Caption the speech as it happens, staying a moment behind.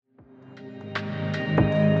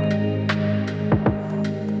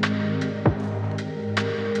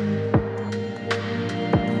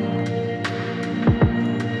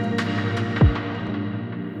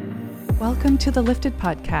to the Lifted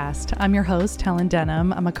Podcast. I'm your host, Helen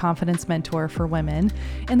Denham. I'm a confidence mentor for women,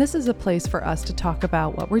 and this is a place for us to talk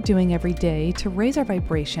about what we're doing every day to raise our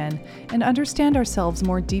vibration and understand ourselves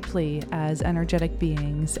more deeply as energetic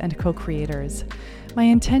beings and co-creators. My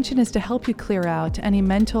intention is to help you clear out any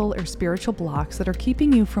mental or spiritual blocks that are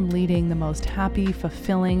keeping you from leading the most happy,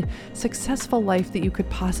 fulfilling, successful life that you could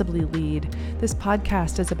possibly lead. This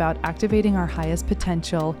podcast is about activating our highest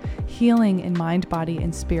potential, healing in mind, body,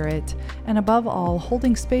 and spirit, and above all,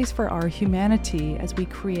 holding space for our humanity as we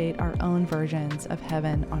create our own versions of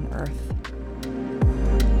heaven on earth.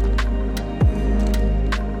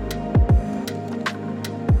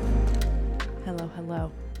 Hello.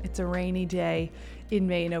 It's a rainy day in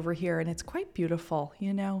Maine over here, and it's quite beautiful.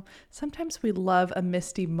 You know, sometimes we love a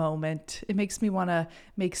misty moment. It makes me want to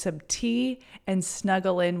make some tea and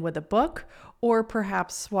snuggle in with a book, or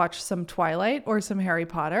perhaps watch some Twilight or some Harry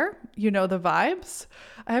Potter. You know the vibes.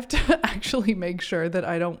 I have to actually make sure that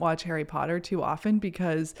I don't watch Harry Potter too often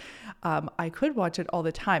because I could watch it all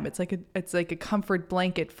the time. It's like a comfort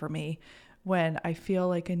blanket for me when I feel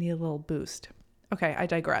like I need a little boost. Okay, I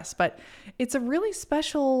digress, but it's a really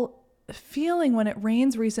special feeling when it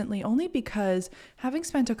rains recently, only because having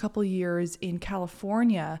spent a couple years in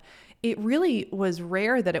California, it really was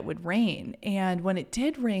rare that it would rain. And when it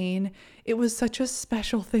did rain, it was such a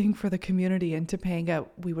special thing for the community in Topanga.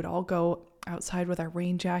 We would all go outside with our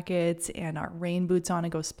rain jackets and our rain boots on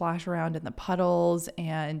and go splash around in the puddles.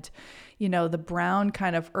 And, you know, the brown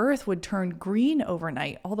kind of earth would turn green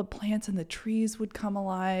overnight. All the plants and the trees would come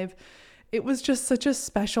alive. It was just such a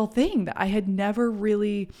special thing that I had never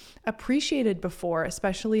really appreciated before,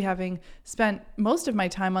 especially having spent most of my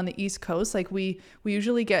time on the East Coast. Like we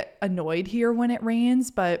usually get annoyed here when it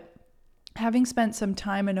rains, but having spent some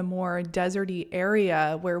time in a more deserty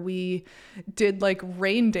area where we did like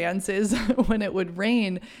rain dances when it would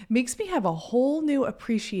rain makes me have a whole new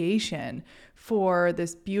appreciation for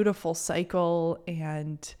this beautiful cycle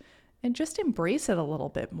and just embrace it a little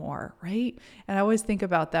bit more, right? And I always think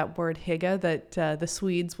about that word hygge that the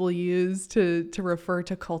Swedes will use to refer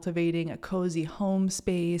to cultivating a cozy home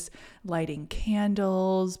space, lighting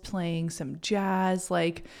candles, playing some jazz,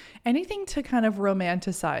 like anything to kind of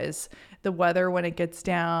romanticize the weather when it gets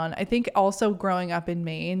down. I think also growing up in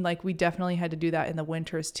Maine, like we definitely had to do that in the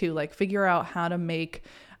winters too, like figure out how to make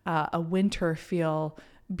a winter feel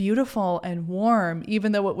beautiful and warm,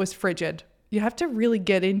 even though it was frigid. You have to really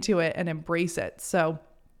get into it and embrace it. So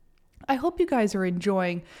I hope you guys are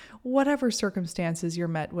enjoying whatever circumstances you're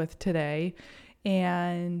met with today.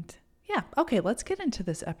 And yeah, okay, let's get into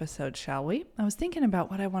this episode, shall we? I was thinking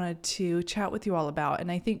about what I wanted to chat with you all about.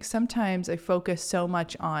 And I think sometimes I focus so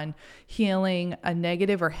much on healing a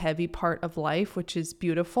negative or heavy part of life, which is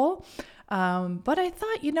beautiful. But I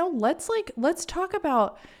thought, you know, let's talk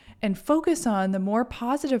about and focus on the more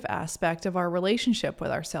positive aspect of our relationship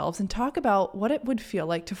with ourselves and talk about what it would feel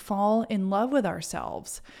like to fall in love with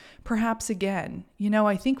ourselves. Perhaps again, you know,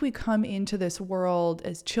 I think we come into this world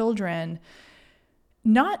as children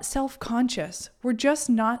not self-conscious. We're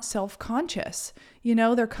just not self-conscious. You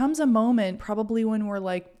know, there comes a moment probably when we're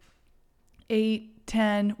like 8,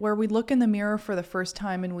 10, where we look in the mirror for the first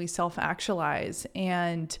time and we self-actualize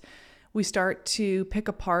and we start to pick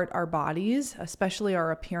apart our bodies, especially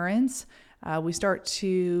our appearance. We start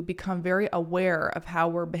to become very aware of how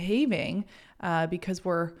we're behaving because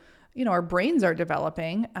our brains are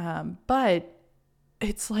developing. But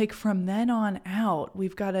it's like from then on out,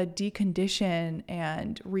 we've got to decondition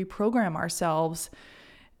and reprogram ourselves.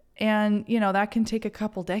 And, you know, that can take a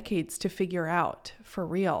couple decades to figure out for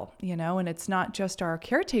real, you know, and it's not just our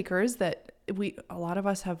caretakers that a lot of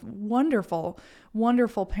us have wonderful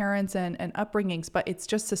parents and upbringings, but it's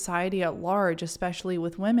just society at large, especially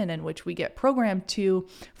with women, in which we get programmed to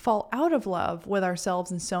fall out of love with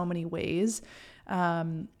ourselves in so many ways.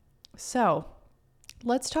 So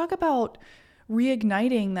let's talk about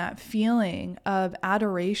reigniting that feeling of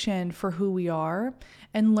adoration for who we are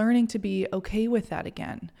and learning to be okay with that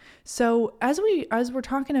again. So as we're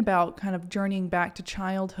talking about kind of journeying back to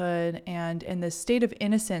childhood and this state of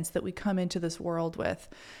innocence that we come into this world with,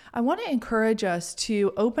 I want to encourage us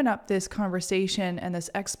to open up this conversation and this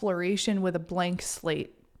exploration with a blank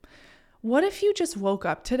slate. What if you just woke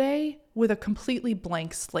up today with a completely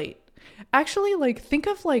blank slate? Actually, like think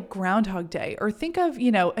of like Groundhog Day, or think of,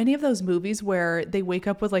 you know, any of those movies where they wake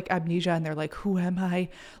up with like amnesia and they're like, who am I?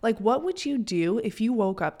 Like, what would you do if you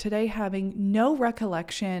woke up today having no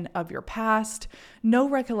recollection of your past, no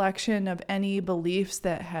recollection of any beliefs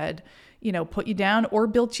that had, you know, put you down or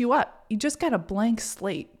built you up? You just got a blank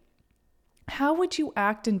slate. How would you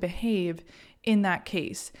act and behave in that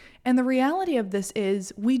case. And the reality of this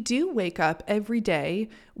is we do wake up every day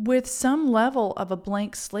with some level of a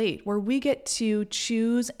blank slate where we get to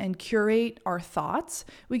choose and curate our thoughts.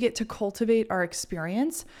 We get to cultivate our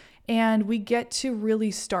experience and we get to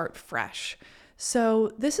really start fresh.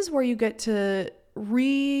 So this is where you get to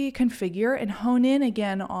reconfigure and hone in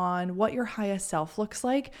again on what your highest self looks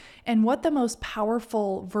like and what the most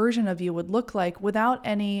powerful version of you would look like without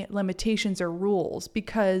any limitations or rules.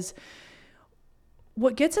 Because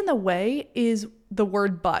what gets in the way is the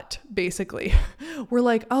word but, basically. We're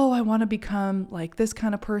like, oh, I want to become like this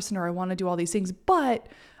kind of person, or I want to do all these things, but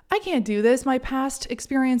I can't do this. My past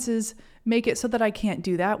experiences make it so that I can't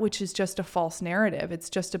do that, which is just a false narrative. It's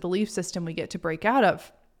just a belief system we get to break out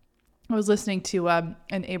of. I was listening to an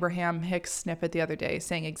Abraham Hicks snippet the other day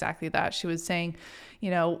saying exactly that. She was saying,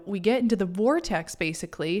 we get into the vortex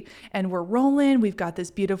basically, and we're rolling. We've got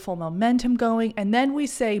this beautiful momentum going, and then we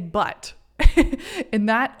say, but. And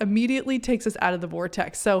that immediately takes us out of the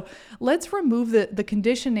vortex. So let's remove the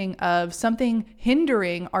conditioning of something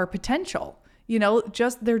hindering our potential.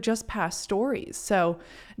 They're just past stories. So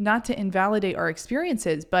not to invalidate our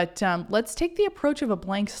experiences, but let's take the approach of a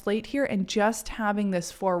blank slate here and just having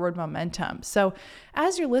this forward momentum. So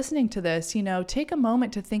as you're listening to this, take a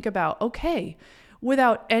moment to think about, okay,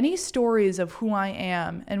 without any stories of who I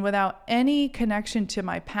am and without any connection to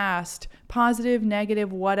my past, positive,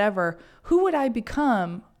 negative, whatever, who would I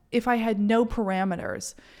become if I had no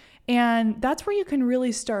parameters? And that's where you can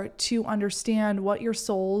really start to understand what your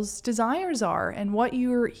soul's desires are and what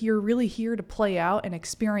you're really here to play out and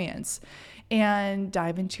experience, and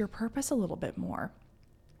dive into your purpose a little bit more.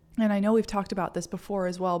 And I know we've talked about this before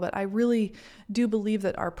as well, but I really do believe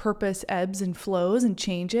that our purpose ebbs and flows and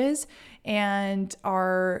changes, and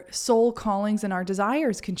our soul callings and our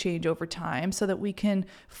desires can change over time so that we can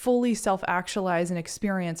fully self-actualize and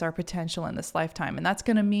experience our potential in this lifetime. And that's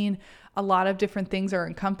going to mean a lot of different things are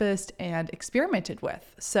encompassed and experimented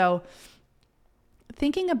with. So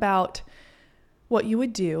thinking about what you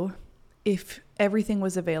would do if everything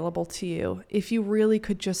was available to you, if you really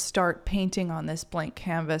could just start painting on this blank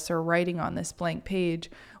canvas or writing on this blank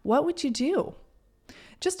page, what would you do?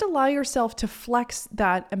 Just allow yourself to flex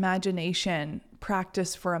that imagination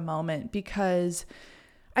practice for a moment, because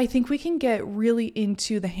I think we can get really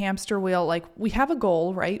into the hamster wheel. Like, we have a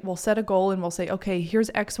goal, right? We'll set a goal and we'll say, okay,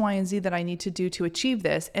 here's X, Y, and Z that I need to do to achieve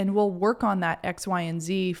this. And we'll work on that X, Y, and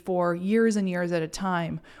Z for years and years at a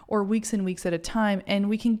time, or weeks and weeks at a time. And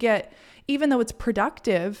we can get, even though it's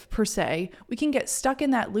productive per se, we can get stuck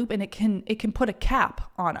in that loop, and it can put a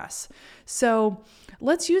cap on us. So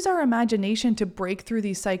let's use our imagination to break through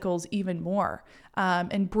these cycles even more,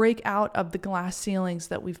 and break out of the glass ceilings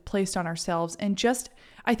that we've placed on ourselves. And just,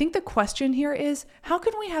 I think the question here is, how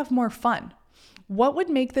can we have more fun? What would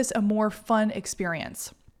make this a more fun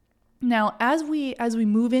experience? Now, as we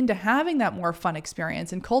move into having that more fun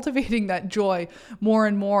experience and cultivating that joy more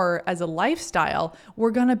and more as a lifestyle,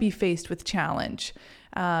 we're going to be faced with challenge.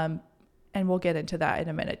 And we'll get into that in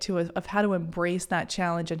a minute too, of how to embrace that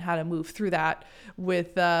challenge and how to move through that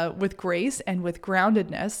with grace and with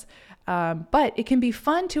groundedness. But it can be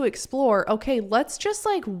fun to explore, okay, let's just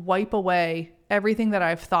wipe away everything that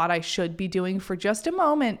I've thought I should be doing for just a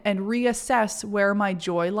moment and reassess where my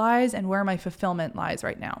joy lies and where my fulfillment lies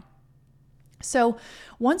right now. So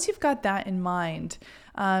once you've got that in mind,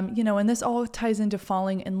 and this all ties into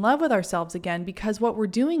falling in love with ourselves again, because what we're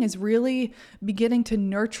doing is really beginning to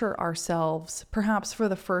nurture ourselves, perhaps for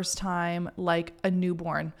the first time, like a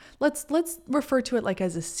newborn. Let's refer to it like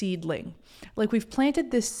as a seedling. Like, we've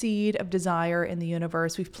planted this seed of desire in the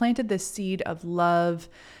universe. We've planted this seed of love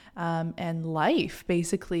and life,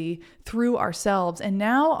 basically, through ourselves. And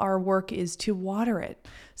now our work is to water it.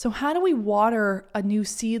 So how do we water a new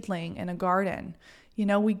seedling in a garden?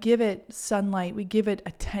 We give it sunlight, we give it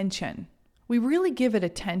attention. We really give it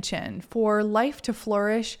attention. For life to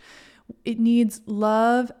flourish, it needs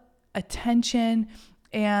love, attention,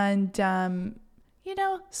 and,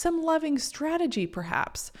 some loving strategy,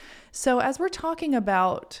 perhaps. So as we're talking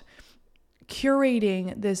about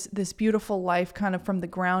curating this beautiful life kind of from the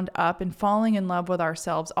ground up and falling in love with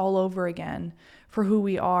ourselves all over again for who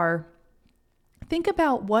we are, think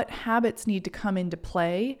about what habits need to come into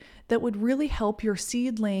play that would really help your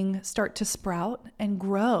seedling start to sprout and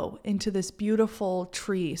grow into this beautiful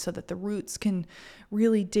tree, so that the roots can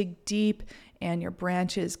really dig deep and your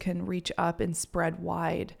branches can reach up and spread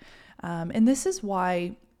wide. And this is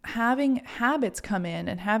why having habits come in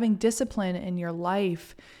and having discipline in your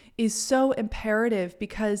life is so imperative,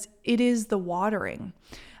 because it is the watering.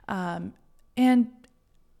 And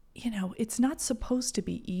it's not supposed to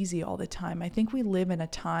be easy all the time. I think we live in a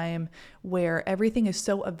time where everything is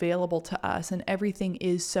so available to us and everything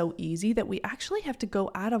is so easy that we actually have to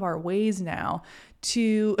go out of our ways now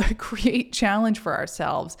to create challenge for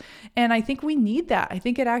ourselves. And I think we need that. I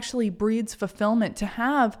think it actually breeds fulfillment to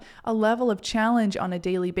have a level of challenge on a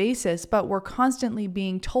daily basis, but we're constantly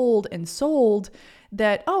being told and sold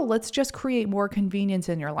that, oh, let's just create more convenience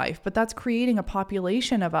in your life. But that's creating a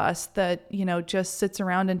population of us that, just sits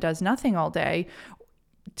around and does nothing all day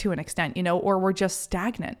to an extent, or we're just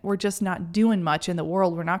stagnant. We're just not doing much in the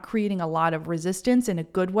world. We're not creating a lot of resistance in a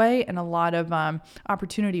good way and a lot of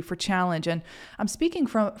opportunity for challenge. And I'm speaking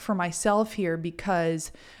for myself here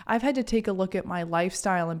because I've had to take a look at my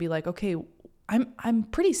lifestyle and be like, okay, I'm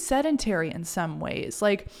pretty sedentary in some ways.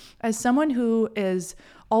 Like, as someone who is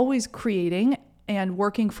always creating and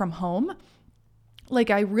working from home, like,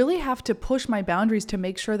 I really have to push my boundaries to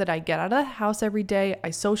make sure that I get out of the house every day. I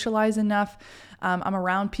socialize enough. I'm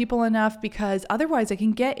around people enough, because otherwise I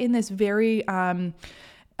can get in this very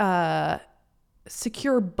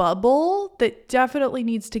secure bubble that definitely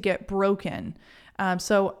needs to get broken.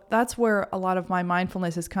 So that's where a lot of my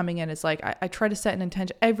mindfulness is coming in. It's like, I try to set an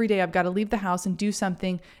intention every day. I've got to leave the house and do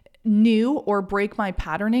something new or break my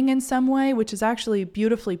patterning in some way, which is actually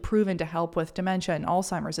beautifully proven to help with dementia and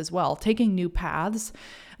Alzheimer's as well. Taking new paths,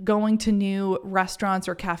 going to new restaurants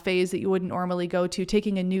or cafes that you wouldn't normally go to,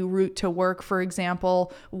 taking a new route to work, for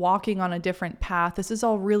example, walking on a different path. This is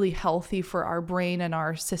all really healthy for our brain and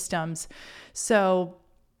our systems. So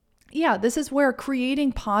yeah, this is where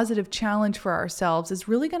creating positive challenge for ourselves is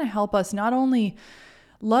really going to help us not only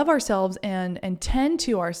love ourselves and tend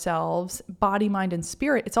to ourselves, body, mind, and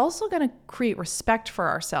spirit. It's also going to create respect for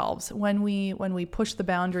ourselves when we push the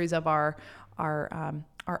boundaries of our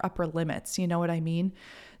upper limits. You know what I mean?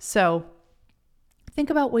 So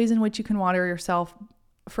think about ways in which you can water yourself.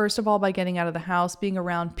 First of all, by getting out of the house, being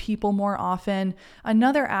around people more often.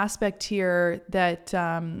 Another aspect here that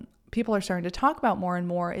people are starting to talk about more and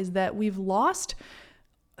more is that we've lost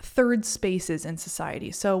third spaces in society.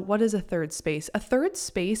 So what is a third space? A third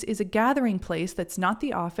space is a gathering place that's not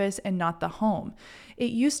the office and not the home. It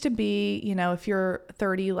used to be, if you're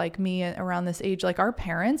 30 like me, around this age, like our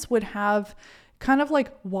parents would have kind of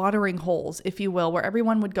like watering holes, if you will, where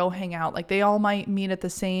everyone would go hang out. Like they all might meet at the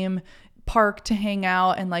same park to hang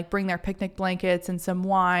out and like bring their picnic blankets and some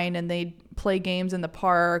wine, and they'd play games in the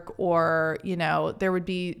park, or, there would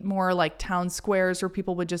be more like town squares where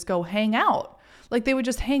people would just go hang out. Like they would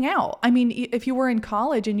just hang out. I mean, if you were in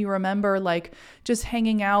college and you remember like just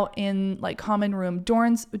hanging out in like common room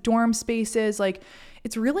dorm spaces, like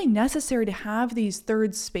it's really necessary to have these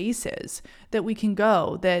third spaces that we can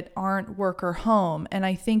go that aren't work or home. And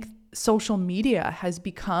I think social media has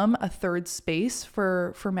become a third space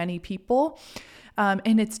for many people.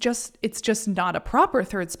 And it's just not a proper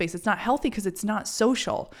third space. It's not healthy because it's not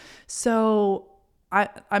social. So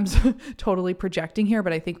I'm totally projecting here,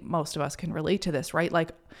 but I think most of us can relate to this, right?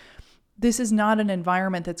 Like, this is not an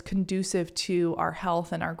environment that's conducive to our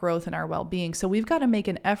health and our growth and our well-being. So we've got to make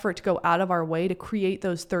an effort to go out of our way to create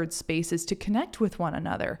those third spaces to connect with one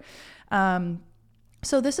another.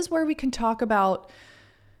 So this is where we can talk about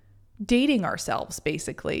dating ourselves,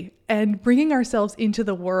 basically, and bringing ourselves into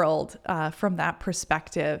the world from that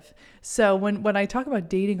perspective. So when I talk about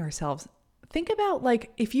dating ourselves, think about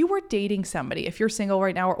like if you were dating somebody, if you're single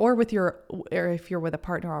right now, or if you're with a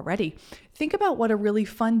partner already, think about what a really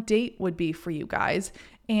fun date would be for you guys,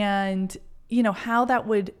 and how that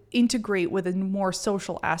would integrate with a more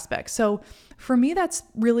social aspect. So for me, that's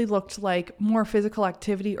really looked like more physical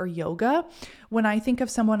activity or yoga. When I think of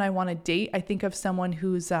someone I want to date, I think of someone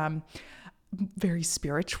who's very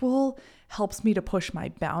spiritual, helps me to push my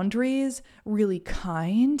boundaries, really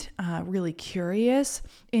kind, really curious,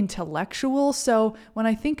 intellectual. So when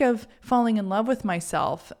I think of falling in love with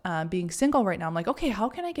myself, being single right now, I'm like, okay, how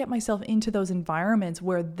can I get myself into those environments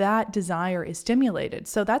where that desire is stimulated?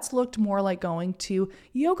 So that's looked more like going to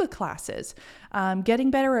yoga classes,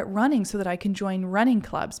 getting better at running so that I can join running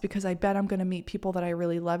clubs, because I bet I'm going to meet people that I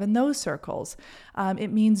really love in those circles.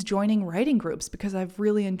 It means joining writing groups because I've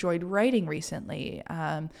really enjoyed writing recently,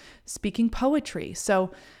 speaking poetry.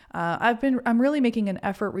 So I'm really making an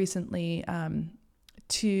effort recently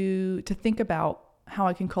to think about how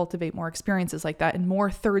I can cultivate more experiences like that and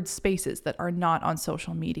more third spaces that are not on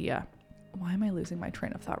social media. Why am I losing my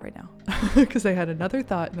train of thought right now? Because I had another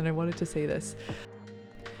thought and then I wanted to say this.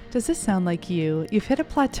 Does this sound like you? You've hit a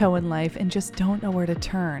plateau in life and just don't know where to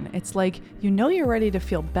turn. It's like, you're ready to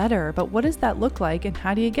feel better, but what does that look like and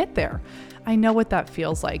how do you get there? I know what that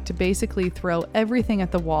feels like, to basically throw everything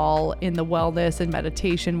at the wall in the wellness and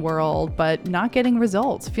meditation world, but not getting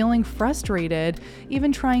results, feeling frustrated,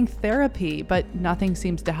 even trying therapy, but nothing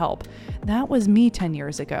seems to help. That was me 10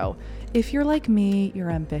 years ago. If you're like me, you're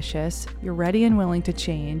ambitious, you're ready and willing to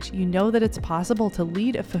change, you know that it's possible to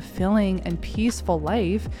lead a fulfilling and peaceful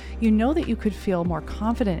life, you know that you could feel more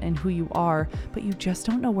confident in who you are, but you just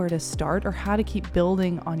don't know where to start or how to keep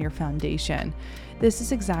building on your foundation. This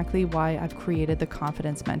is exactly why I've created the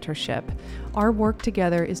Confidence Mentorship. Our work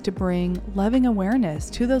together is to bring loving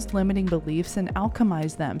awareness to those limiting beliefs and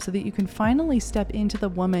alchemize them so that you can finally step into the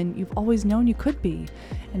woman you've always known you could be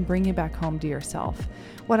and bring you back home to yourself.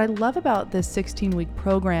 What I love about this 16-week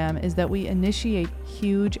program is that we initiate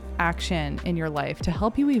huge action in your life to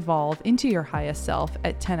help you evolve into your highest self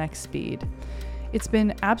at 10x speed. It's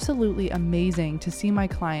been absolutely amazing to see my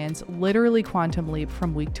clients literally quantum leap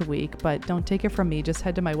from week to week, but don't take it from me. Just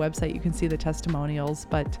head to my website. You can see the testimonials.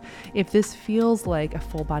 But if this feels like a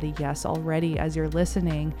full body yes already as you're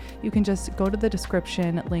listening, you can just go to the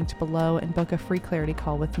description linked below and book a free clarity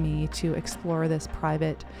call with me to explore this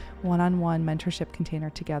private one-on-one mentorship container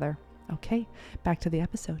together. Okay, back to the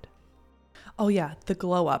episode. Oh yeah, the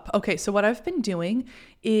glow up. Okay, so what I've been doing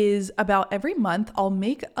is about every month, I'll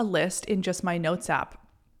make a list in just my notes app.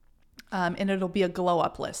 And it'll be a glow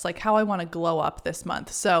up list, like how I want to glow up this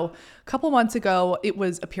month. So a couple months ago, it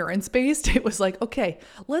was appearance based. It was like, okay,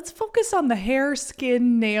 let's focus on the hair,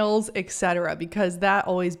 skin, nails, etc., because that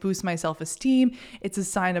always boosts my self-esteem. It's a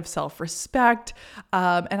sign of self-respect.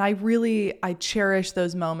 And I cherish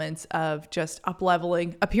those moments of just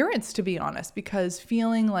up-leveling appearance, to be honest, because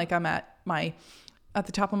feeling like I'm at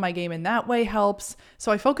the top of my game in that way helps.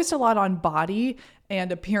 So I focused a lot on body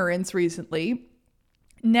and appearance recently.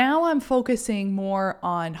 Now I'm focusing more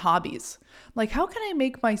on hobbies. Like, how can I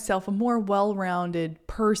make myself a more well-rounded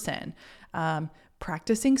person?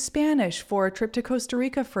 Practicing Spanish for a trip to Costa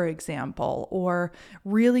Rica, for example, or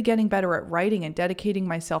really getting better at writing and dedicating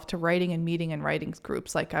myself to writing and meeting in writing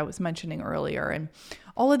groups like I was mentioning earlier, and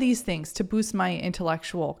all of these things to boost my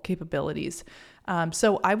intellectual capabilities.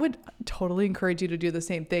 So I would totally encourage you to do the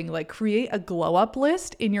same thing, like create a glow up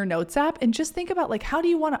list in your notes app and just think about like, how do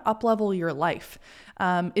you want to up level your life?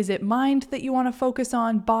 Is it mind that you want to focus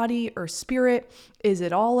on, body or spirit? Is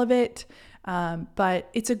it all of it? But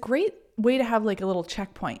it's a great way to have like a little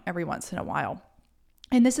checkpoint every once in a while.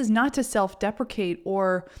 And this is not to self-deprecate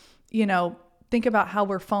or, think about how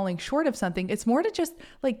we're falling short of something. It's more to just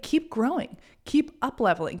like keep growing, keep up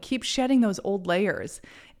leveling, keep shedding those old layers.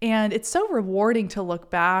 And it's so rewarding to look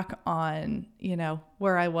back on,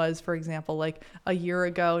 where I was, for example, like a year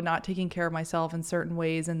ago, not taking care of myself in certain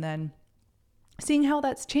ways, and then seeing how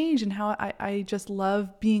that's changed and how I just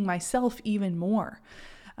love being myself even more.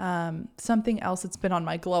 Something else that's been on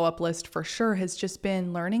my glow up list for sure has just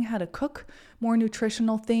been learning how to cook more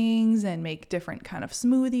nutritional things and make different kind of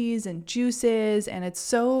smoothies and juices. And it's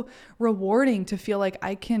so rewarding to feel like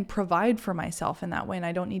I can provide for myself in that way. And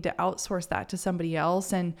I don't need to outsource that to somebody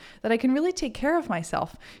else, and that I can really take care of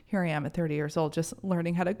myself. Here I am at 30 years old, just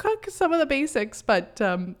learning how to cook some of the basics, but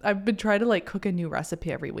I've been trying to like cook a new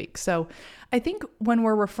recipe every week. So I think when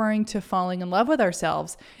we're referring to falling in love with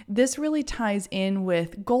ourselves, this really ties in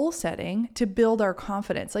with goal setting to build our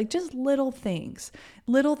confidence, like just little things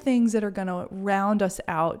that are going to round us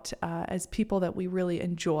out as people that we really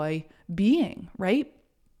enjoy being, right?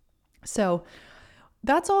 So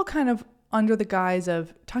that's all kind of under the guise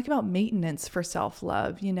of talking about maintenance for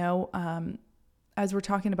self-love. As we're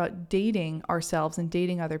talking about dating ourselves and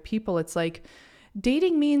dating other people, it's like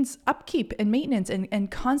dating means upkeep and maintenance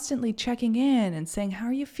and constantly checking in and saying, how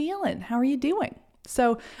are you feeling? How are you doing?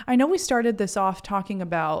 So I know we started this off talking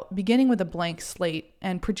about beginning with a blank slate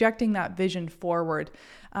and projecting that vision forward,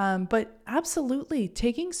 but absolutely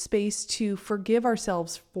taking space to forgive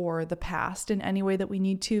ourselves for the past in any way that we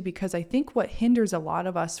need to, because I think what hinders a lot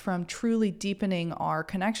of us from truly deepening our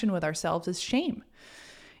connection with ourselves is shame.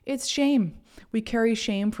 It's shame. We carry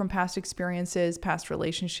shame from past experiences, past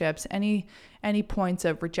relationships, any points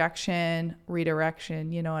of rejection,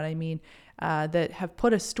 redirection, you know what I mean, that have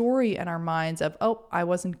put a story in our minds of, oh, I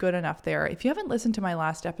wasn't good enough there. If you haven't listened to my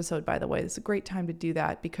last episode, by the way, it's a great time to do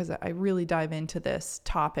that, because I really dive into this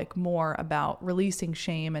topic more about releasing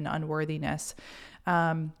shame and unworthiness.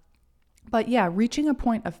 But yeah, reaching a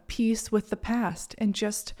point of peace with the past and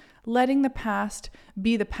just letting the past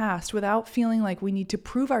be the past without feeling like we need to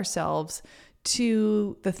prove ourselves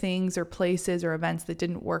to the things or places or events that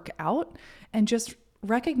didn't work out, and just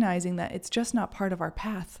recognizing that it's just not part of our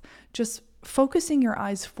path. Just focusing your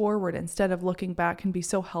eyes forward instead of looking back can be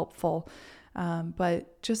so helpful.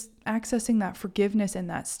 But just accessing that forgiveness and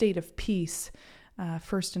that state of peace,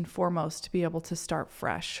 first and foremost, to be able to start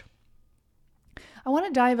fresh. I want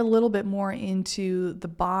to dive a little bit more into the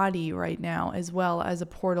body right now, as well as a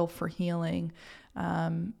portal for healing,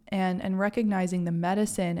 and recognizing the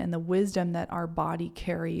medicine and the wisdom that our body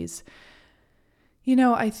carries.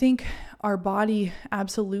 I think our body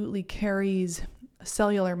absolutely carries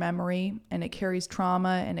cellular memory, and it carries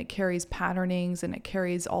trauma, and it carries patternings, and it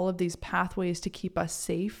carries all of these pathways to keep us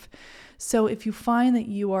safe. So if you find that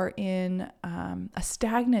you are in a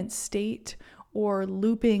stagnant state or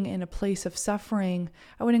looping in a place of suffering,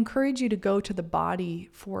 I would encourage you to go to the body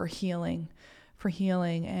for healing.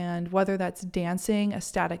 And whether that's dancing, a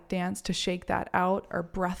static dance to shake that out, or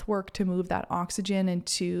breath work to move that oxygen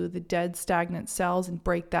into the dead stagnant cells and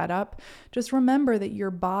break that up, just remember that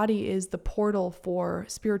your body is the portal for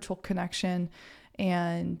spiritual connection,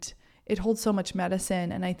 and it holds so much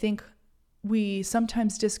medicine. And I think we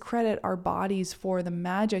sometimes discredit our bodies for the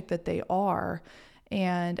magic that they are,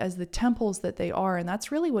 and as the temples that they are. And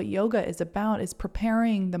that's really what yoga is about, is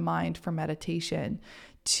preparing the mind for meditation,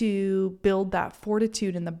 to build that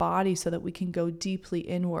fortitude in the body so that we can go deeply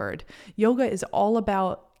inward. Yoga is all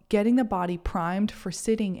about getting the body primed for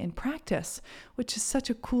sitting in practice, which is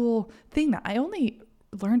such a cool thing that I only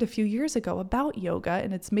learned a few years ago about yoga,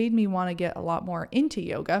 and it's made me want to get a lot more into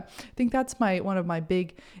yoga. I think that's one of my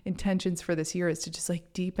big intentions for this year, is to just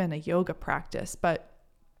deepen a yoga practice. But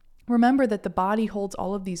remember that the body holds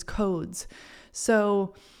all of these codes.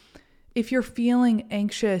 So if you're feeling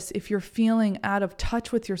anxious, if you're feeling out of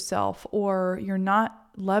touch with yourself, or you're not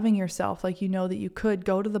loving yourself like you know that you could,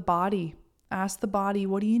 go to the body. Ask the body,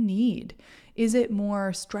 what do you need? Is it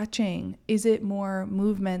more stretching? Is it more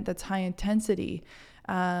movement that's high intensity?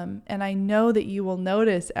 And I know that you will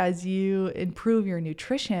notice as you improve your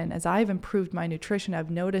nutrition, as I've improved my nutrition,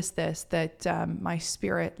 I've noticed that my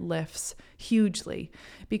spirit lifts hugely,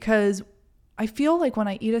 because I feel like when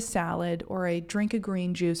I eat a salad or I drink a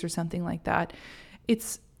green juice or something like that,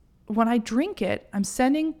 when I drink it, I'm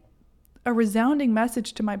sending a resounding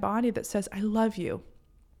message to my body that says, I love you.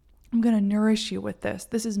 I'm going to nourish you with this.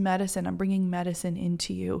 This is medicine. I'm bringing medicine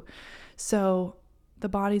into you. So the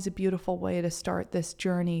body's a beautiful way to start this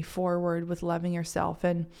journey forward with loving yourself.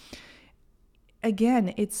 And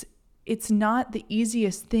again, it's not the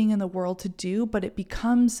easiest thing in the world to do, but it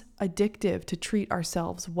becomes addictive to treat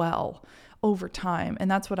ourselves well over time. And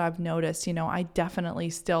that's what I've noticed. I definitely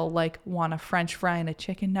still want a French fry and a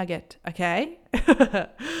chicken nugget. Okay.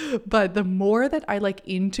 But the more that I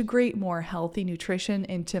integrate more healthy nutrition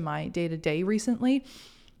into my day-to-day recently,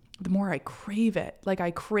 the more I crave it. I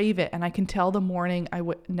crave it. And I can tell the morning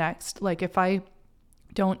next, if I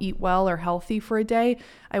don't eat well or healthy for a day,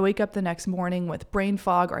 I wake up the next morning with brain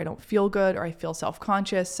fog, or I don't feel good, or I feel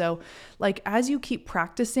self-conscious. So as you keep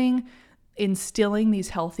practicing instilling these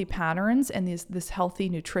healthy patterns and this healthy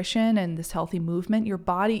nutrition and this healthy movement, your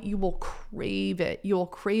body, you will crave it. You will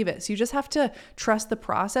crave it. So you just have to trust the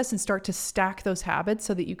process and start to stack those habits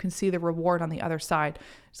so that you can see the reward on the other side.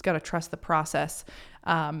 Just got to trust the process.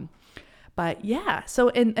 But yeah, so,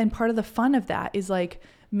 and part of the fun of that is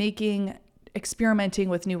experimenting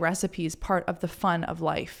with new recipes, part of the fun of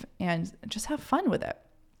life, and just have fun with it.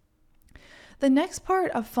 The next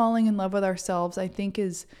part of falling in love with ourselves, I think,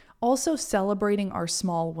 is also celebrating our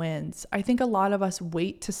small wins. I think a lot of us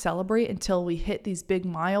wait to celebrate until we hit these big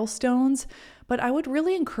milestones, but I would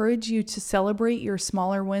really encourage you to celebrate your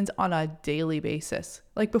smaller wins on a daily basis.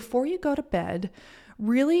 Before you go to bed,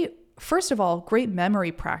 really, first of all, great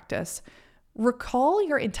memory practice. Recall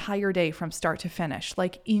your entire day from start to finish,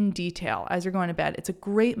 in detail as you're going to bed. It's a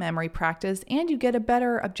great memory practice, and you get a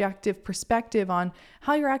better objective perspective on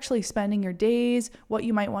how you're actually spending your days, what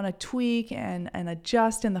you might want to tweak and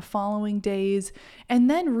adjust in the following days, and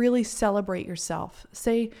then really celebrate yourself.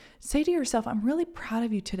 Say to yourself, I'm really proud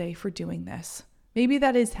of you today for doing this. Maybe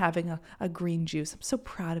that is having a green juice. I'm so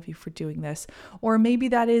proud of you for doing this. Or maybe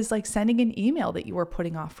that is sending an email that you were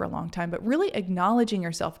putting off for a long time, but really acknowledging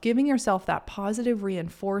yourself, giving yourself that positive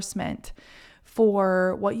reinforcement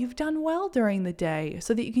for what you've done well during the day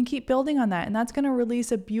so that you can keep building on that. And that's going to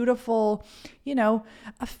release a beautiful,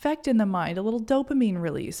 effect in the mind, a little dopamine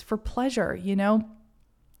release for pleasure,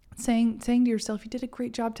 saying to yourself, you did a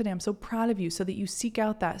great job today. I'm so proud of you, so that you seek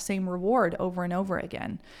out that same reward over and over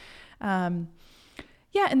again.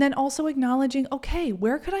 Yeah. And then also acknowledging, okay,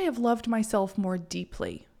 where could I have loved myself more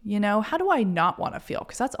deeply? How do I not want to feel?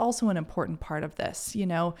 Because that's also an important part of this,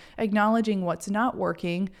 acknowledging what's not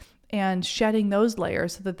working and shedding those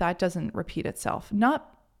layers so that doesn't repeat itself.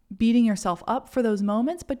 Not beating yourself up for those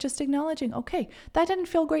moments, but just acknowledging, okay, that didn't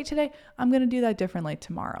feel great today. I'm going to do that differently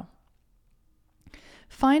tomorrow.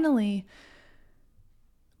 Finally,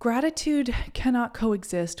 gratitude cannot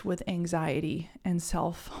coexist with anxiety and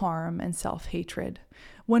self-harm and self-hatred.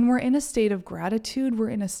 When we're in a state of gratitude, we're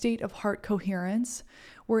in a state of heart coherence.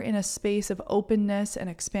 We're in a space of openness and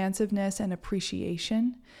expansiveness and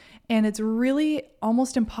appreciation. And it's really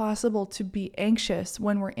almost impossible to be anxious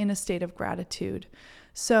when we're in a state of gratitude.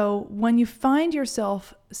 So when you find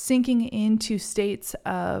yourself sinking into states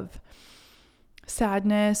of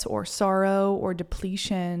sadness or sorrow or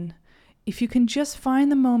depletion, if you can just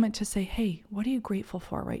find the moment to say, hey, what are you grateful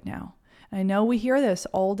for right now? I know we hear this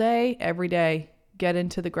all day, every day, get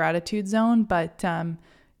into the gratitude zone, but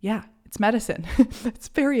yeah, it's medicine. It's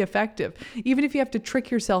very effective. Even if you have to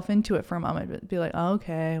trick yourself into it for a moment, be like,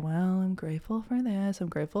 okay, well, I'm grateful for this. I'm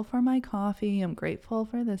grateful for my coffee. I'm grateful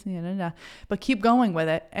for this. But keep going with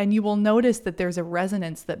it. And you will notice that there's a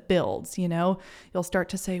resonance that builds, You'll start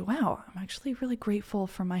to say, wow, I'm actually really grateful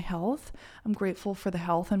for my health. I'm grateful for the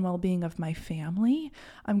health and well-being of my family.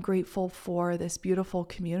 I'm grateful for this beautiful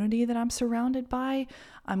community that I'm surrounded by.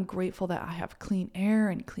 I'm grateful that I have clean air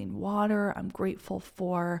and clean water. I'm grateful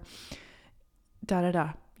for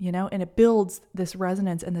and it builds this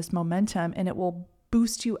resonance and this momentum, and it will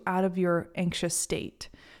boost you out of your anxious state.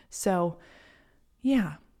 So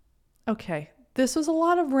yeah. Okay. This was a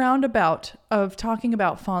lot of roundabout of talking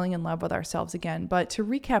about falling in love with ourselves again. But to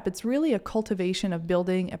recap, it's really a cultivation of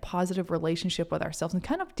building a positive relationship with ourselves and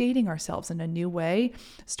kind of dating ourselves in a new way,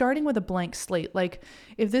 starting with a blank slate. Like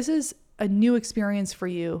if this is a new experience for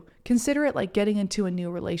you, consider it like getting into a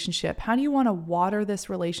new relationship. How do you want to water this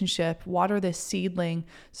relationship, water this seedling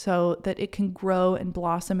so that it can grow and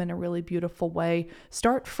blossom in a really beautiful way?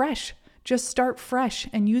 Start fresh. Just start fresh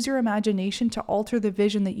and use your imagination to alter the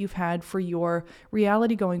vision that you've had for your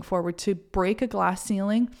reality going forward, to break a glass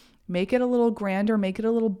ceiling, make it a little grander, make it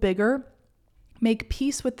a little bigger, make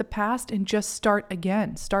peace with the past and just start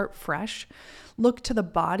again. Start fresh. Look to the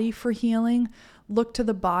body for healing. Look to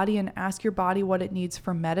the body and ask your body what it needs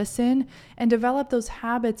for medicine, and develop those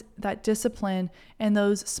habits, that discipline, and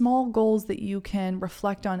those small goals that you can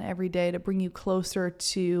reflect on every day to bring you closer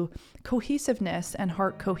to cohesiveness and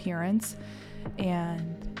heart coherence.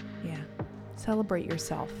 And yeah, celebrate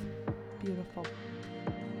yourself. Beautiful.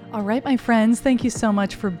 All right, my friends, thank you so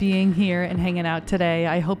much for being here and hanging out today.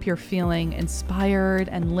 I hope you're feeling inspired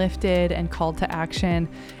and lifted and called to action.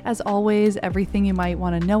 As always, everything you might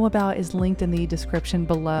want to know about is linked in the description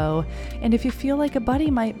below. And if you feel like a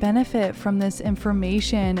buddy might benefit from this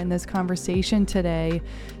information and this conversation today,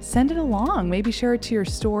 send it along. Maybe share it to your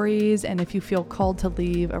stories. And if you feel called to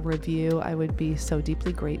leave a review, I would be so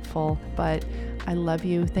deeply grateful. But I love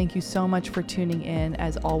you. Thank you so much for tuning in.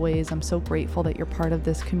 As always, I'm so grateful that you're part of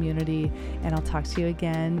this community, and I'll talk to you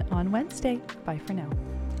again on Wednesday. Bye for now.